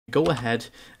go ahead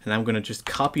and I'm gonna just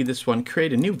copy this one,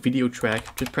 create a new video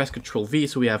track, just press Ctrl V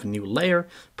so we have a new layer.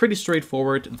 Pretty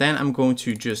straightforward. Then I'm going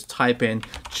to just type in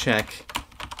check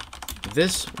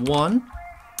this one.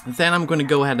 Then I'm going to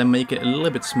go ahead and make it a little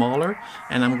bit smaller,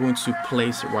 and I'm going to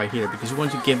place it right here because we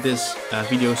want to give this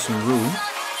video some room.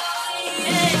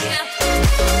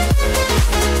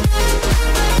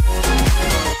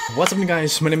 What's up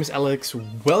guys, my name is Alex,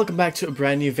 welcome back to a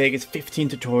brand new Vegas 15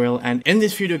 tutorial, and in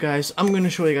this video guys, I'm going to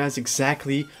show you guys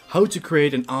exactly how to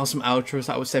create an awesome outro.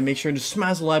 So I would say make sure to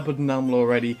smash the like button down below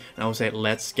already, and I would say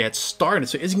let's get started.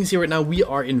 So as you can see right now, we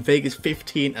are in Vegas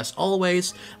 15 as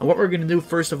always, and what we're going to do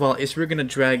first of all is we're going to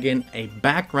drag in a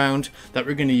background that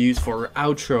we're going to use for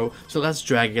our outro. So let's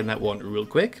drag in that one real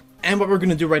quick. And what we're going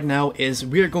to do right now is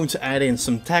we're going to add in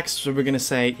some text. So we're going to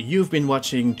say, you've been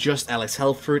watching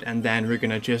JustAlexHalford, and then we're going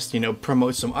to just,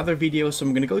 promote some other videos. So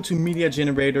I'm going to go to media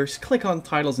generators, click on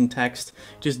titles and text,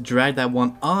 just drag that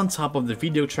one on top of the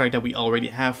video track that we already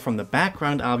have from the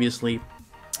background, obviously.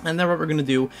 And then what we're going to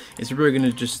do is we're going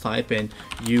to just type in,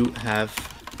 you have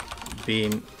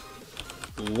been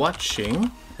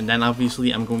watching. And then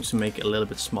obviously I'm going to make it a little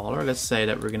bit smaller. Let's say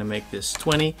that we're going to make this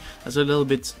 20. That's a little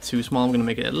bit too small. I'm going to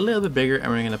make it a little bit bigger,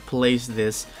 and we're going to place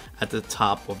this at the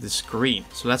top of the screen.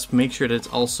 So let's make sure that it's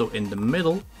also in the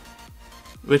middle,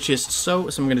 which is so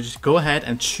I'm going to just go ahead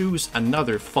and choose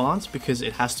another font because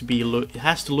it has to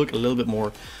look a little bit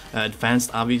more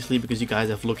advanced, obviously, because you guys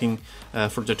have looking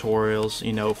for tutorials,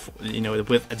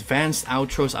 with advanced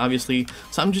outros, obviously.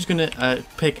 So I'm just gonna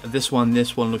pick this one.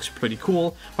 This one looks pretty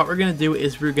cool. What we're gonna do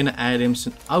is we're gonna add in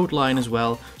some outline as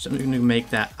well. So I'm gonna make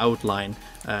that outline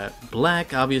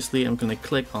black. Obviously, I'm gonna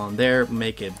click on there,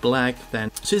 make it black. Then,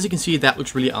 so as you can see, that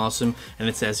looks really awesome, and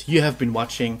it says you have been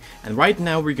watching. And right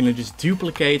now we're gonna just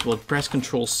duplicate. We'll press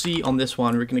Ctrl C on this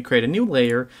one. We're gonna create a new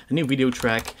layer, a new video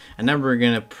track, and then we're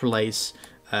gonna place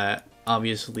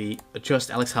obviously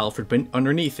JustAlexHalford but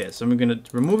underneath it. So I'm gonna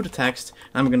remove the text,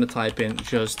 and I'm gonna type in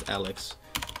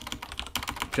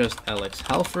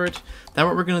JustAlexHalford. Then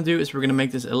what we're gonna do is we're gonna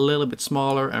make this a little bit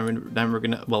smaller, and then we're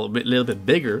gonna, well, a little bit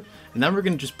bigger, and then we're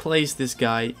gonna just place this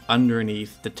guy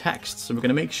underneath the text. So we're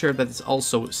gonna make sure that it's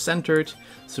also centered.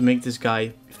 So make this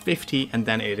guy 50, and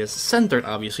then it is centered,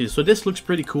 obviously. So this looks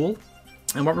pretty cool.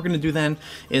 And what we're going to do then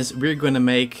is we're going to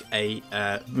make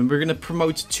we're going to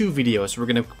promote two videos. We're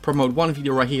going to promote one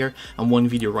video right here and one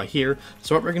video right here.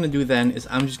 So what we're going to do then is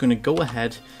I'm just going to go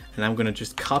ahead and I'm going to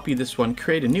just copy this one,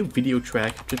 create a new video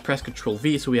track, just press Ctrl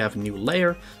V so we have a new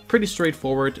layer. Pretty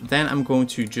straightforward. Then I'm going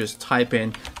to just type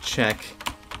in check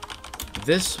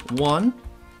this one.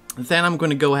 Then I'm going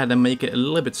to go ahead and make it a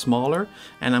little bit smaller,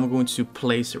 and I'm going to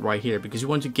place it right here because you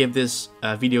want to give this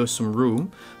video some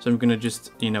room. So I'm going to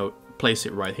just, place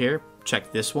it right here.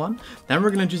 Check this one. Then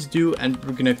we're gonna just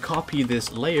we're gonna copy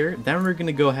this layer. Then we're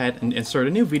gonna go ahead and insert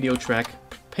a new video track,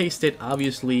 paste it,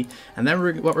 obviously, and then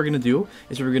what we're gonna do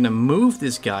is we're gonna move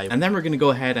this guy, and then we're gonna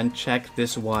go ahead and check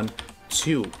this one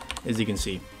too, as you can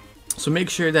see. So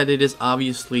make sure that it is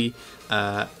obviously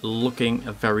looking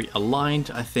very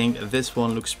aligned. I think this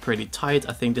one looks pretty tight.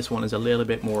 I think this one is a little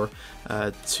bit more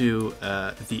to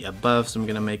the above, so I'm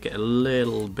gonna make it a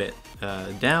little bit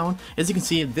down. As you can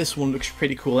see, this one looks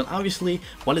pretty cool. And obviously,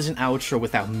 what is an outro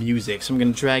without music? So I'm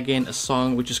gonna drag in a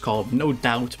song which is called No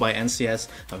Doubt by NCS,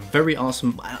 a very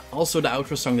awesome, also the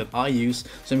outro song that I use.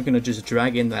 So I'm gonna just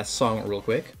drag in that song real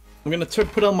quick. I'm going to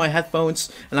put on my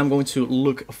headphones, and I'm going to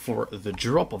look for the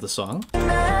drop of the song.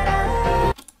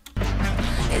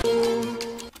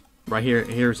 Right here,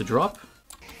 here's the drop.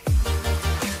 I'm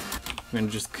going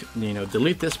to just,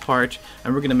 delete this part,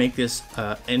 and we're going to make this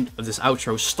end of this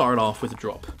outro start off with a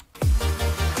drop.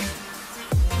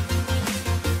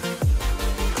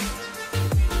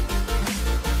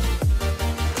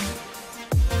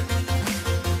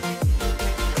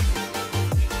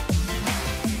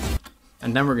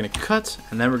 And then we're gonna cut,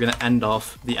 and then we're gonna end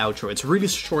off the outro. It's a really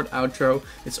short outro.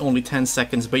 It's only 10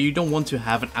 seconds, but you don't want to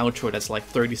have an outro that's like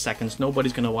 30 seconds.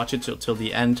 Nobody's gonna watch it till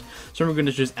the end. So we're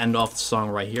gonna just end off the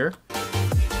song right here.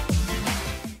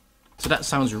 So that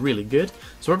sounds really good.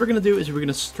 So what we're gonna do is we're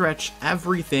gonna stretch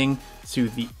everything to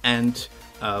the end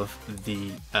of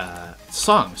the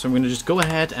song. So I'm gonna just go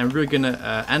ahead and we're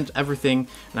gonna end everything,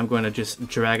 and I'm gonna just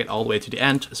drag it all the way to the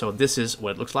end. So this is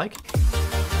what it looks like.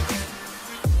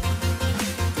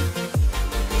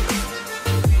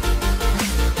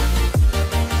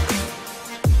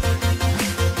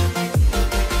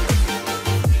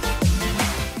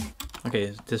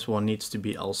 Okay, this one needs to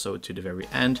be also to the very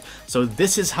end. So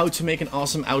this is how to make an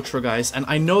awesome outro, guys. And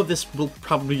I know this will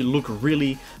probably look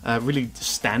really, really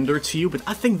standard to you, but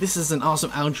I think this is an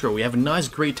awesome outro. We have a nice,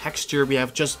 great texture. You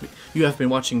have been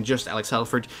watching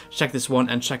JustAlexHalford. Check this one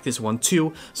and check this one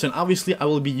too. So obviously I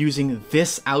will be using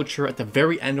this outro at the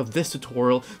very end of this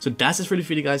tutorial. So that's it for the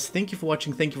video, guys. Thank you for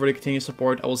watching. Thank you for the continued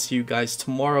support. I will see you guys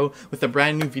tomorrow with a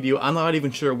brand new video. I'm not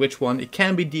even sure which one. It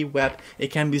can be Deep Web. It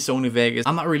can be Sony Vegas.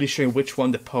 I'm not really sure which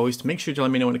one to post. Make sure to let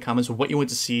me know in the comments what you want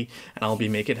to see, and I'll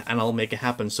make it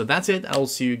happen. So that's it. I will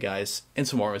see you guys in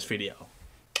tomorrow's video.